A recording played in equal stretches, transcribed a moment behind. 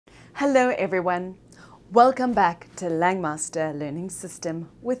Hello everyone, welcome back to Langmaster Learning System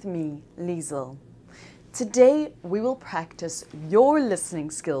with me, Liesl. Today we will practice your listening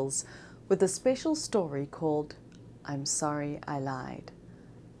skills with a special story called I'm Sorry I Lied.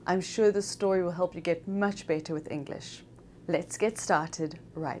 I'm sure the story will help you get much better with English. Let's get started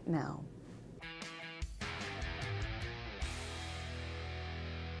right now.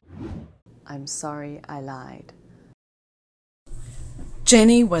 I'm sorry I lied.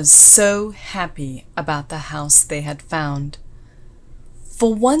 Jenny was so happy about the house they had found.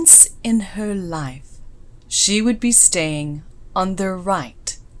 For once in her life, she would be staying on the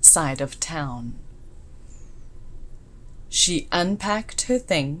right side of town. She unpacked her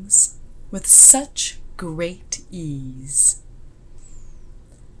things with such great ease.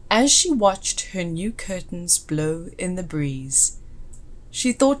 As she watched her new curtains blow in the breeze,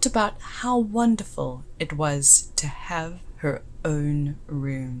 she thought about how wonderful it was to have her own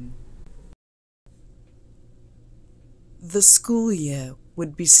room. The school year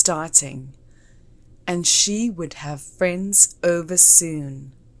would be starting, and she would have friends over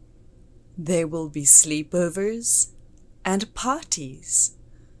soon. There will be sleepovers and parties.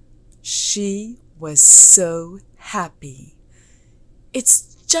 She was so happy.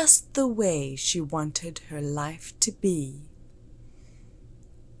 It's just the way she wanted her life to be.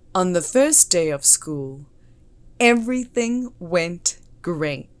 On the first day of school, everything went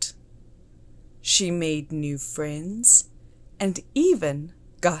great. She made new friends and even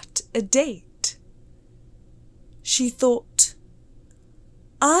got a date. She thought,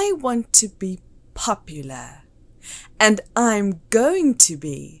 I want to be popular, and I'm going to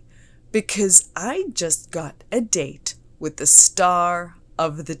be because I just got a date with the star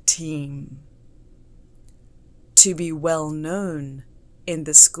of the team. To be well known in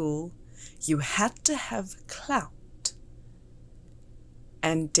the school, you had to have clout,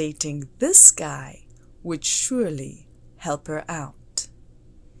 and dating this guy would surely help her out.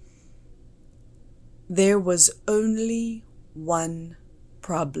 There was only one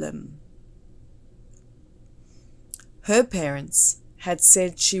problem. Her parents had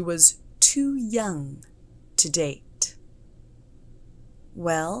said she was too young to date.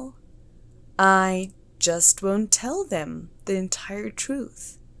 Well, I just won't tell them the entire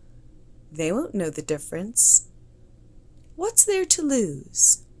truth. They won't know the difference. What's there to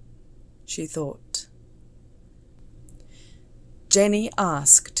lose? She thought. Jenny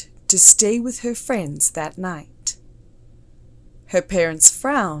asked to stay with her friends that night. Her parents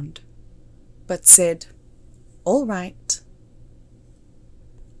frowned, but said, all right.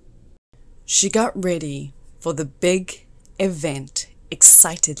 She got ready for the big event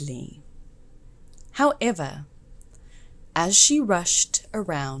excitedly. However, as she rushed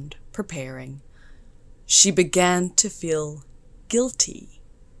around preparing, she began to feel guilty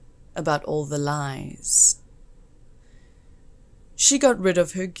about all the lies. She got rid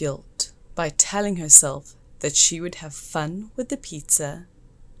of her guilt by telling herself that she would have fun with the pizza,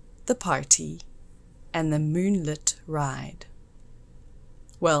 the party, and the moonlit ride.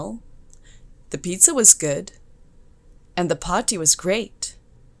 Well, the pizza was good, and the party was great,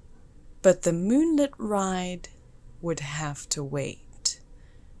 but the moonlit ride would have to wait,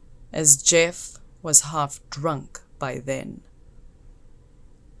 as Jeff was half drunk by then.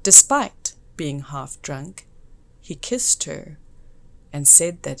 Despite being half drunk, he kissed her and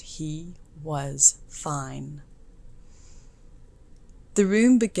said that he was fine. The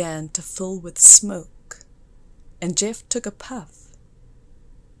room began to fill with smoke, and Jeff took a puff.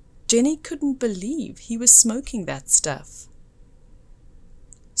 Jenny couldn't believe he was smoking that stuff.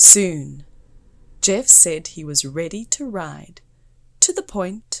 Soon, Jeff said he was ready to ride to the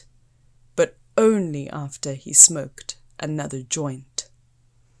point, but only after he smoked another joint.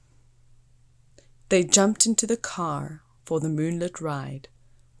 They jumped into the car for the moonlit ride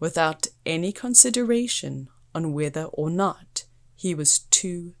without any consideration on whether or not he was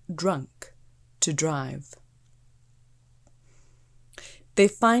too drunk to drive. They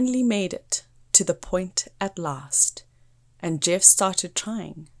finally made it to the point at last, and Jeff started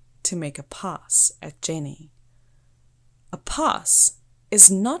trying to make a pass at Jenny. A pass is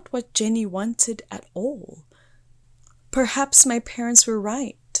not what Jenny wanted at all. Perhaps my parents were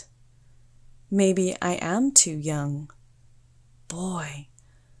right. Maybe I am too young. Boy,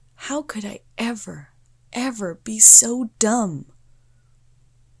 how could I ever be so dumb?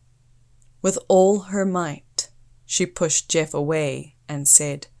 With all her might, she pushed Jeff away and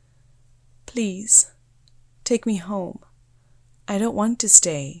said, please, take me home. I don't want to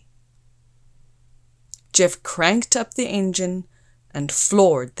stay. Jeff cranked up the engine and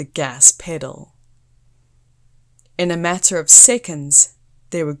floored the gas pedal. In a matter of seconds,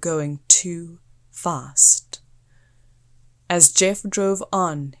 they were going too fast. As Jeff drove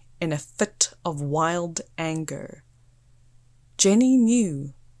on in a fit of wild anger, Jenny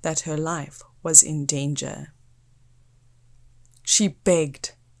knew that her life was in danger. She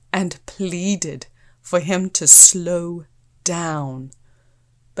begged and pleaded for him to slow down,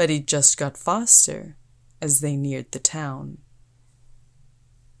 but he just got faster as they neared the town.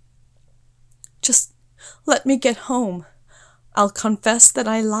 "Just let me get home. I'll confess that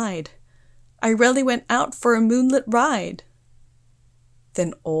I lied. I really went out for a moonlit ride."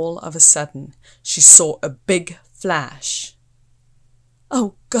 Then all of a sudden, she saw a big flash.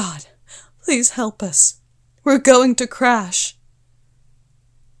 "Oh God, please help us. We're going to crash."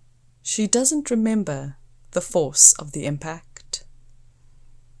 She doesn't remember the force of the impact.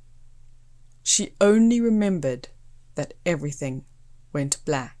 She only remembered that everything went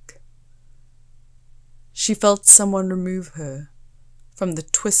black. She felt someone remove her from the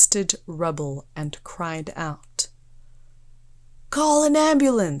twisted rubble and cried out, "Call an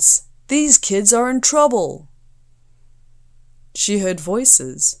ambulance! These kids are in trouble!" She heard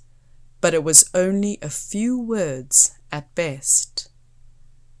voices, but it was only a few words at best.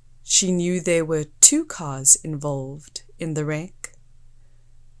 She knew there were 2 cars involved in the wreck.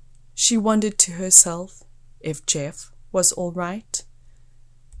 She wondered to herself if Jeff was all right,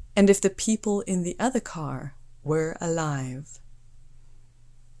 and if the people in the other car were alive.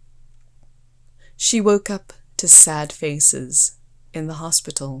 She woke up to sad faces in the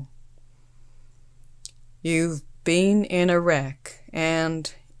hospital. "You've been in a wreck,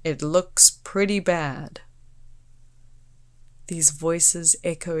 and it looks pretty bad." These voices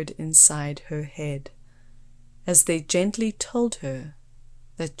echoed inside her head as they gently told her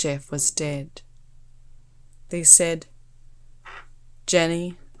that Jeff was dead. They said,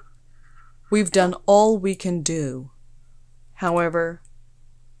 "Jenny, we've done all we can do. However,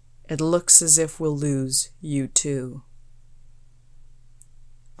 it looks as if we'll lose you too."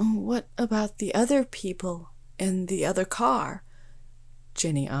 "What about the other people in the other car?"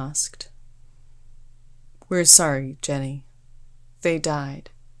 Jenny asked. "We're sorry, Jenny. They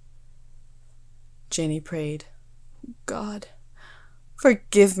died." Jenny prayed, "God,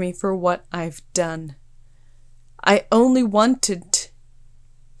 forgive me for what I've done. I only wanted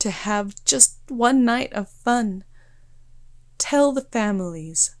to have just one night of fun. Tell the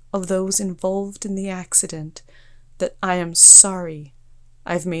families of those involved in the accident that I am sorry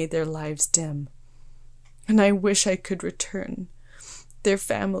I've made their lives dim, and I wish I could return their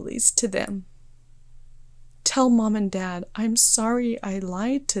families to them. Tell Mom and Dad I'm sorry I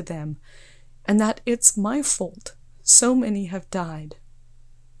lied to them and that it's my fault so many have died."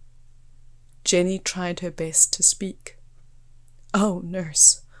 Jenny tried her best to speak. "Oh,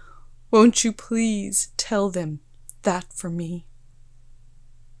 nurse, won't you please tell them that for me?"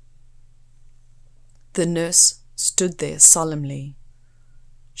 The nurse stood there solemnly.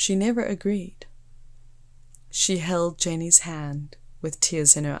 She never agreed. She held Jenny's hand with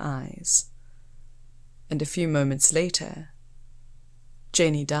tears in her eyes, and a few moments later,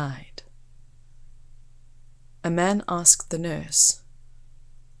 Jenny died. A man asked the nurse,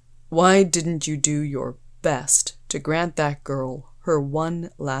 "Why didn't you do your best to grant that girl her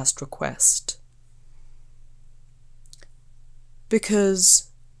one last request?" "Because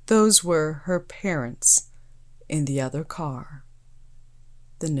those were her parents in the other car,"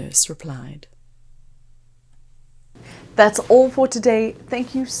 the nurse replied. That's all for today.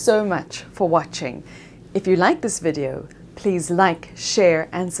 Thank you so much for watching. If you like this video, please like, share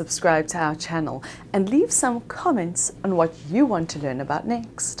and subscribe to our channel and leave some comments on what you want to learn about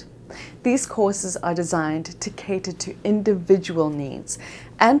next. These courses are designed to cater to individual needs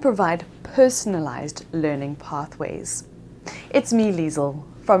and provide personalized learning pathways. It's me, Liesl,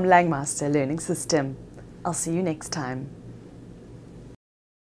 from Langmaster Learning System. I'll see you next time.